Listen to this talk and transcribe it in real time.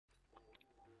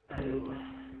I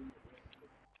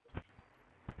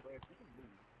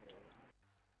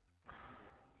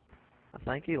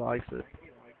think he likes it.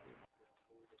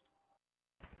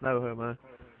 No homo.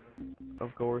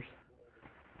 Of course.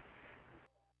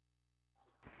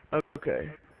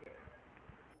 Okay.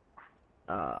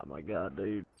 Oh my god,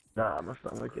 dude. Nah, my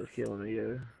stomach is killing me,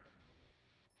 yo.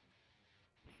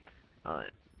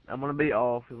 Alright. I'm gonna be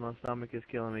off because my stomach is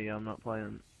killing me. I'm not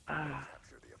playing. Ah.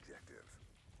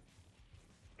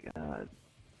 God.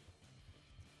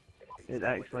 It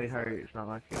actually hurts, not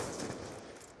like it.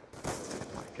 Oh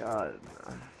my god.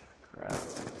 Crap.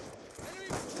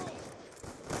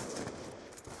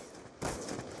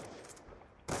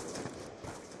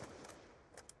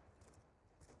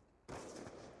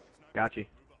 Got you.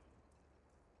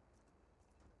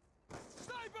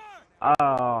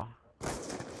 Oh.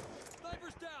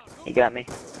 He got me.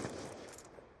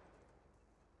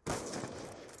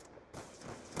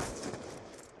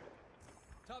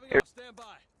 Here. Stand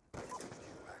by.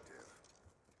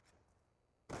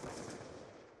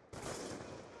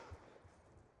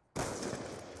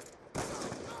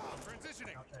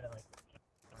 Transitioning.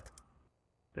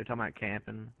 They're talking about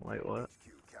camping. Wait, what?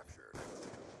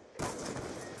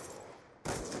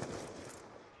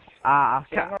 I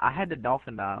had the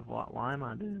dolphin dive. Why am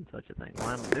I doing such a thing?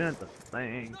 Why am I doing such a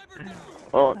thing?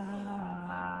 Well,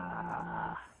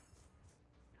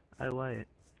 Oh wait,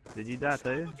 did you die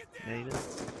too? Yeah, you did.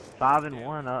 5 and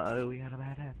 1. Uh-oh, we got a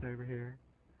badass over here.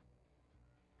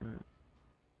 I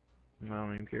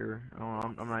don't even care.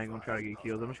 I'm not even gonna try to get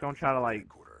killed. I'm just gonna try to like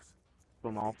put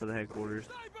them off to the headquarters.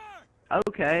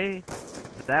 Okay,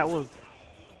 that was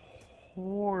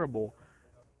horrible.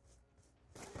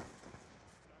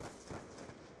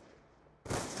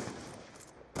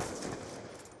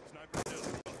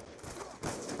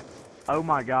 Oh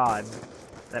my god,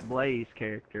 that Blaze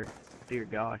character. Dear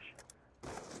gosh.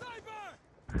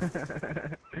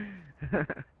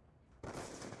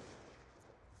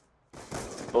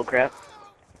 bull crap.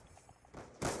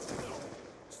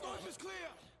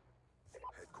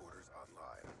 Headquarters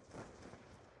online.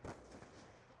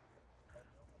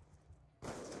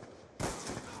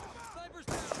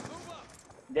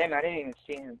 Damn, I didn't even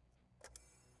see him.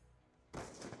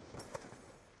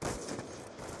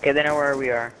 Okay, they know where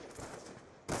we are.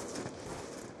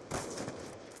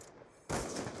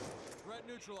 Threat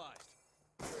neutralized.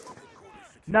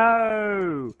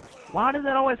 No! Why does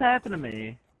that always happen to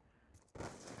me?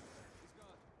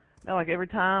 No, like every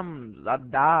time I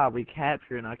die, we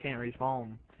capture and I can't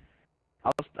respawn.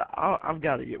 I've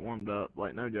got to get warmed up.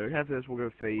 Like, no joke. After this, we'll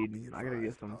go feed. I gotta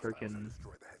get some freaking.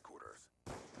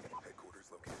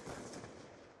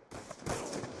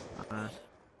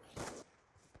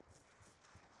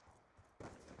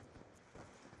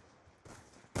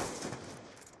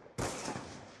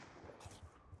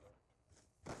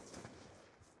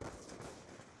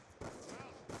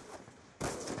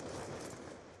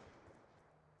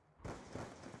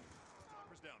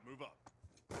 Move up.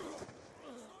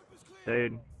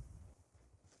 Dude.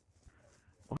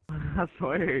 I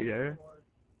swear, yo.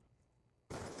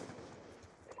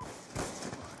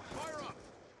 Fire up.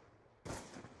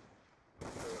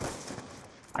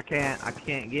 I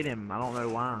can't get him. I don't know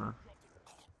why.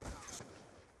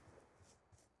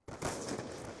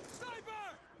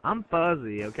 I'm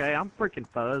fuzzy, okay? I'm freaking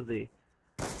fuzzy.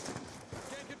 I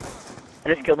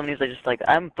just killed him and he's just like,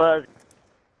 I'm fuzzy.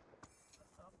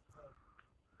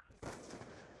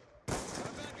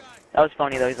 That was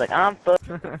funny though, he's like, I'm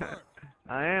fuzzy.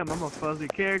 I'm a fuzzy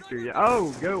character. Yeah.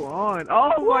 Oh, go on.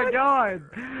 Oh my god.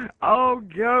 Oh,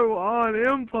 go on,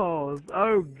 Impulse.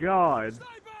 Oh god.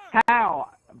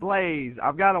 How? Blaze,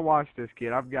 I've got to watch this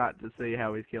kid. I've got to see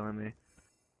how he's killing me.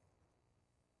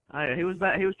 Oh, he was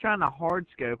trying to hard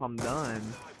scope. I'm done.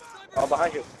 Oh,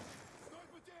 behind you.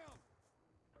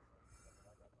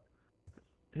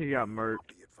 He got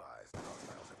murked.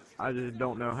 I just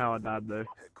don't know how I died though.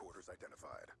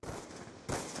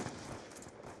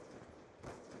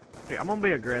 Hey, I'm gonna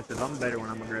be aggressive. I'm better when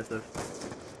I'm aggressive.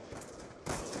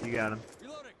 You got him.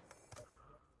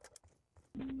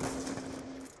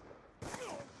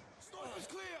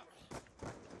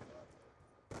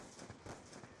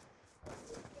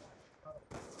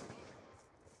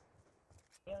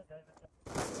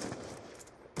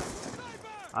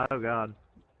 Oh god.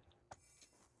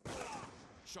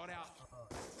 Shot out.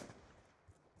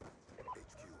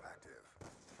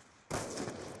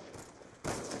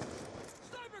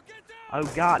 Oh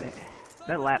god.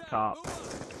 That laptop.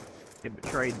 It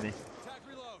betrayed me.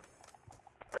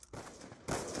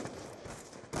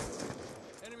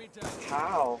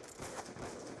 How?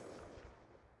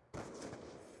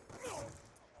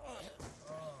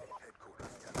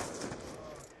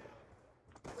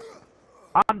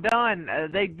 I'm done.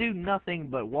 They do nothing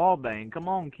but wallbang. Come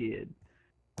on, kid.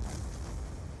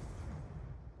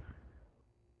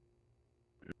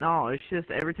 No, it's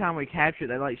just every time we capture,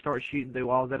 they like start shooting through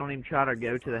walls. They don't even try to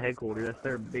go to the headquarters. That's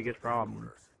their biggest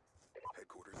problem.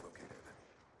 Headquarters located.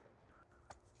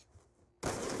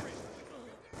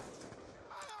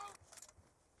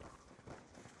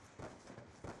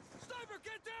 Sniper,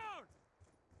 get down!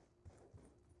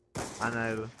 I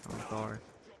know. I'm sorry.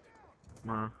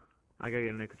 I gotta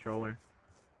get a new controller.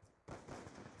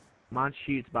 Mine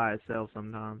shoots by itself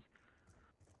sometimes.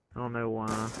 I don't know why.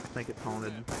 I think it's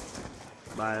haunted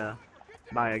by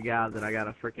a guy that I got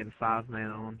a freaking 5-man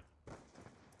on.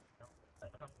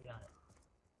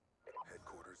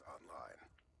 Headquarters online.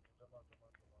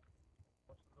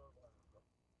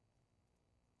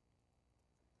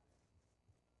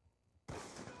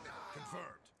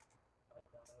 Confirmed.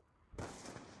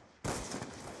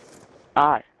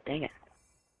 Ah, dang it.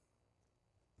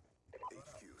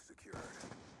 HQ secured.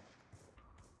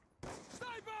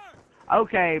 Sniper!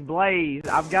 Okay, Blaze,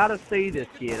 I've got to see this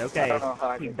kid. I Okay, don't know how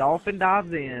I he did dolphin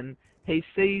dives in. He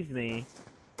sees me.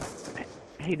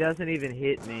 He doesn't even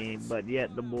hit me, but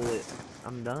yet the bullet.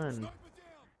 I'm done.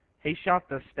 He shot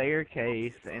the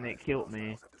staircase and it killed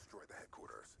me. Hostiles have destroyed the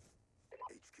headquarters.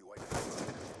 HQ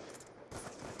identified.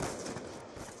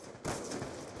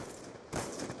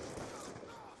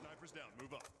 Snipers down.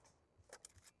 Move up.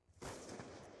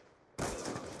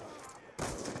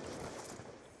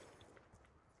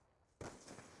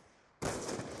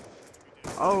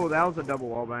 Oh, that was a double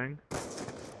wall bang.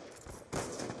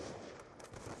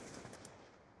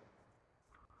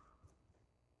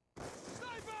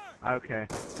 Okay.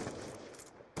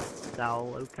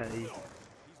 So okay.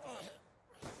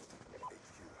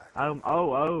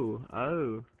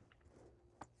 Oh.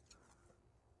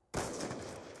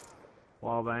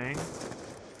 Wall bang.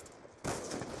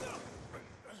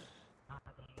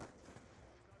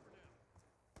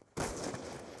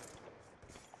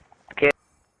 Okay.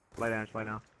 Lay down, just lay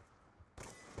down.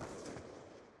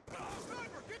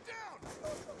 Sniper, get down!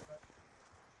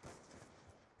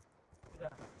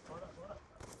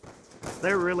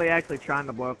 They're really actually trying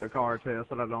to blow up their car too. That's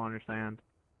what I don't understand.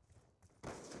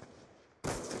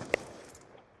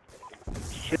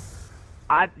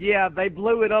 Yeah, they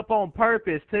blew it up on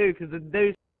purpose too, 'cause the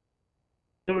dudes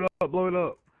blow it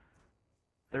up.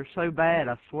 They're so bad,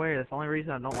 I swear. That's the only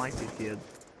reason I don't like these kids.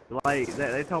 Like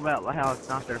they talk about how it's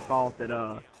not their fault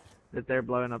that they're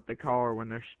blowing up the car when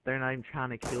they're not even trying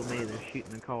to kill me. They're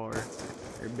shooting the car.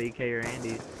 They're BK or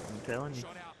Andy. I'm telling you.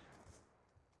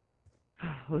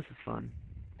 This is fun.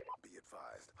 Be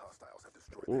advised, hostiles have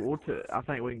destroyed I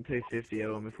think we can 250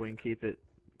 them if we can keep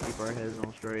our heads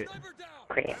on straight. Sniper down!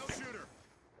 Crap. Rail shooter!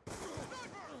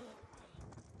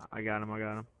 I got him.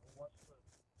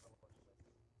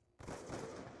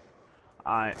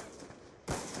 Alright.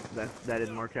 That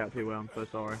didn't work out too well. I'm so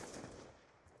sorry.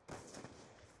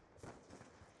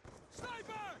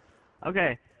 Sniper!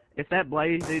 Okay, if that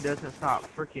Blaze dude doesn't stop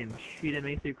freaking shooting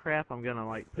me through crap, I'm gonna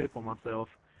like poop on myself.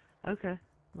 Okay.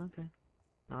 Alright,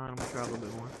 I'm gonna try a little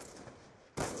bit more.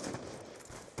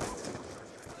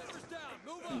 Snipers down!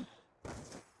 Move up!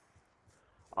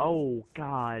 Oh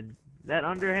god. That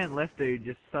underhand left dude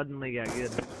just suddenly got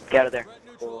good. Get out of there. Threat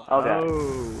neutralized. Oh, God.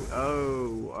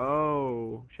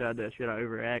 Oh. Should I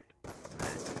overact?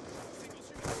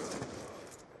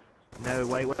 No,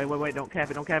 wait, don't cap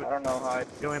it. I don't know how I...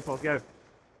 Go Impulse, go.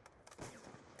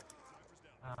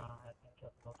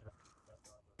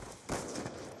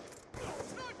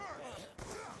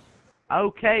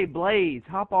 Okay, Blaze,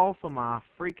 hop off of my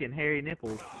freaking hairy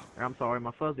nipples. Or, I'm sorry,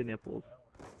 my fuzzy nipples.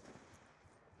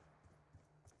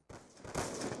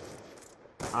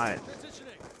 Alright.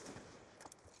 Transitioning.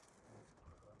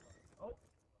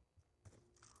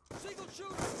 Single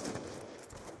shooter.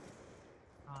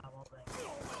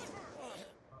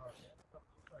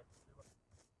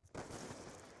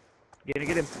 Get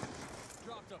him.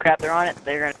 Dropped him. Crap, they're on it.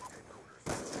 They're gonna...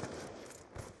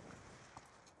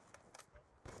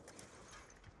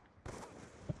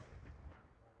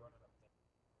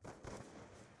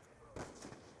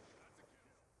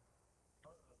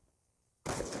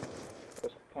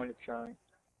 What's the point of trying?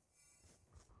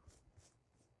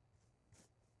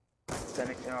 Then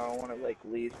again, I want to like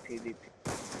leave PvP.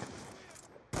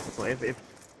 Well,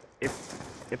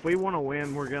 if we want to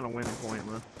win, we're gonna win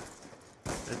pointless.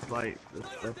 It's like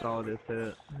that's all it is to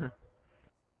it.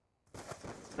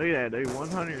 Look at that, dude.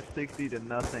 160 to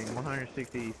nothing.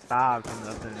 165 to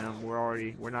nothing, and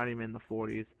we're not even in the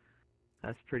 40s.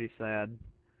 That's pretty sad.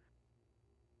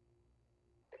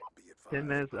 10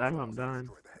 minutes after I'm done.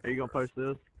 Are you gonna post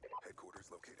this? Headquarters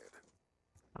located.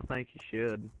 I think you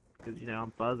should. Cause you know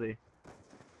I'm fuzzy.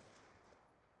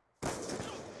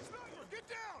 Get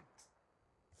down!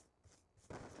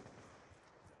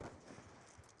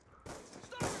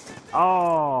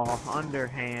 Oh,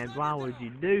 underhand. Why would you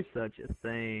do such a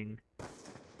thing?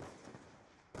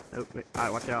 Oh, wait.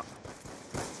 Alright, watch out.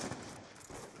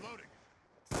 Reloading.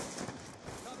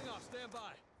 Topping off, stand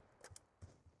by.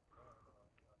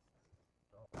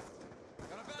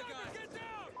 Got a bad guy. Get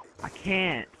down! I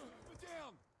can't. Get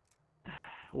down!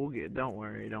 We'll get. Don't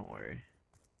worry. Don't worry.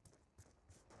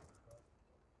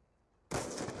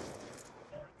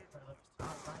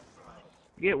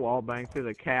 Get wall banged through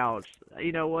the couch.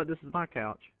 You know what? This is my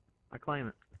couch. I claim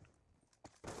it.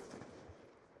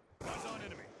 Eyes on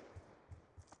enemy.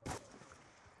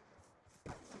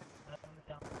 I'm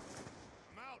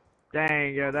out.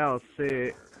 Dang, yo, that was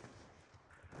sick.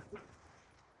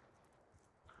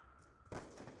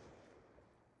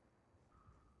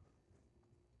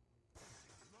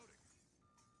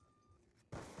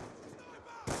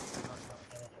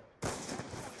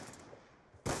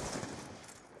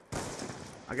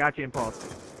 I got you, Impulse.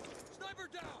 Sniper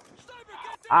down! Sniper,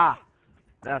 get down! Ah!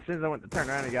 As soon as I went to turn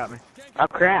around, he got me. Oh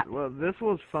crap! Well, this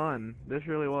was fun. This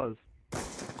really was.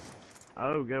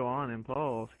 Oh, go on,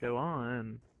 Impulse. Go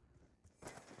on.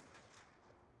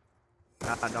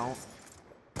 I don't.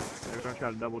 They're gonna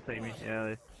try to double team me.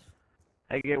 Yeah.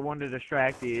 They get one to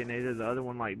distract you, and either the other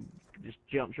one, like, just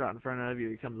jumps right in front of you,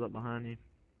 he comes up behind you.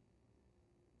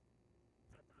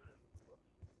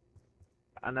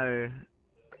 I know.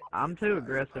 I'm too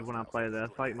aggressive when I play this.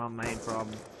 That's like my main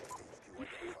problem.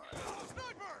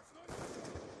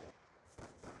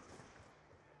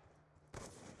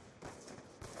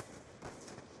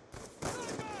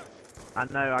 I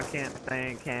know I can't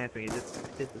stand camping. It just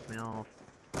pisses me off.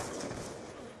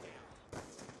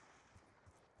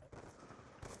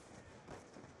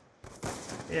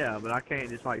 Yeah, but I can't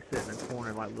just like sit in the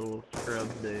corner like little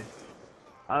scrubs do.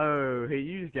 Oh,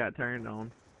 you just got turned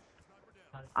on.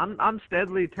 I'm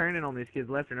steadily turning on these kids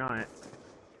left and right.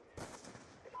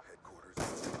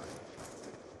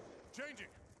 Changing.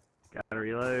 Gotta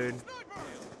reload.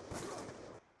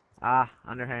 Ah,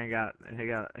 underhand he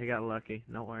got lucky.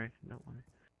 Don't worry, don't worry.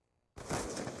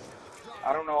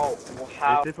 I don't know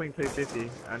how. It's between 250.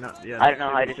 Not, yeah, I don't know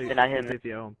how I just did not hit him.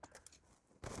 250 ohm.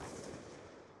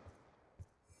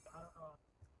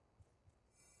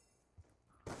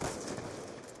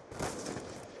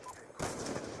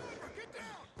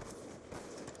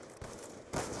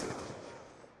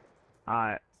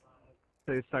 Alright.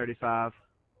 235.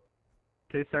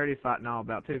 235, no,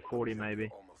 about 240 maybe.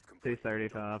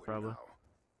 235 probably.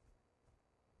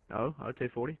 Oh,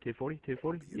 240, 240,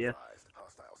 240, yes.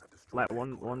 Like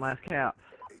one last cap,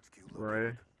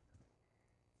 bro.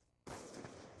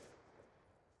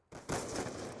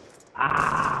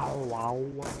 Ow!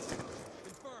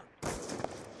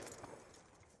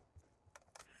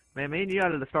 Man, me and you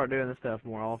gotta start doing this stuff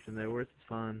more often though, where it's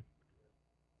fun.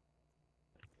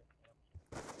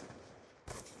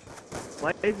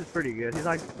 Blaze is pretty good. He's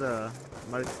like the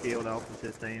most skilled off of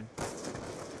his team.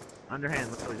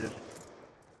 Underhand literally just.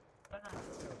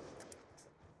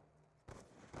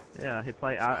 Yeah, he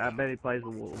play. I bet he plays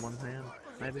with one hand,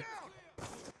 maybe.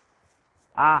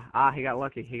 He got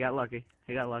lucky. He got lucky.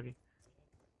 He got lucky.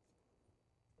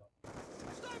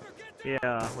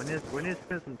 Yeah, we need to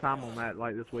spend some time on that,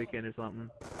 like this weekend or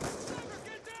something.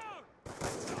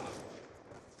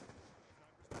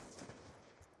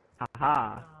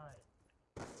 Haha.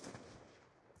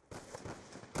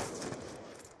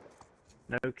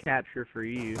 No capture for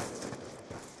you.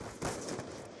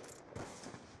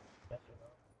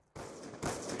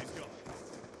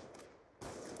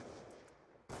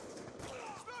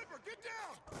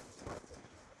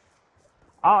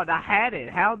 Oh, I had it.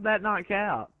 How'd that not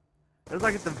count? It was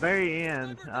like at the very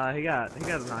end. He got a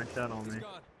nice shot on me.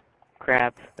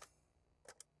 Crap.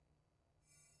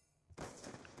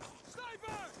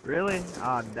 Really?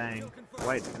 Oh, dang.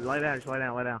 Wait, lay down. Just lay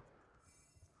down. Lay down.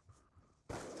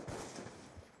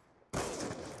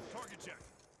 Target check.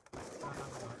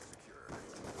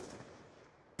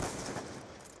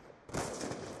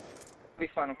 Be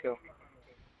final kill.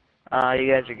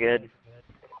 You guys are good.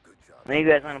 When you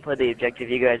guys want to play the objective,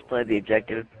 you guys play the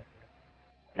objective.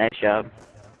 Nice job.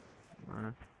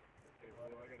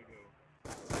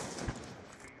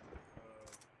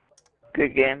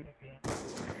 Good game.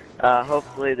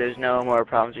 Hopefully there's no more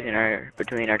problems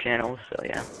between our channels, so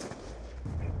yeah.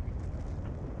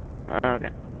 Okay.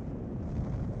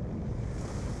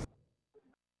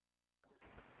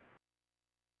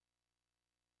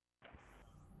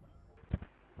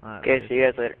 Okay, see you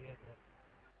guys later.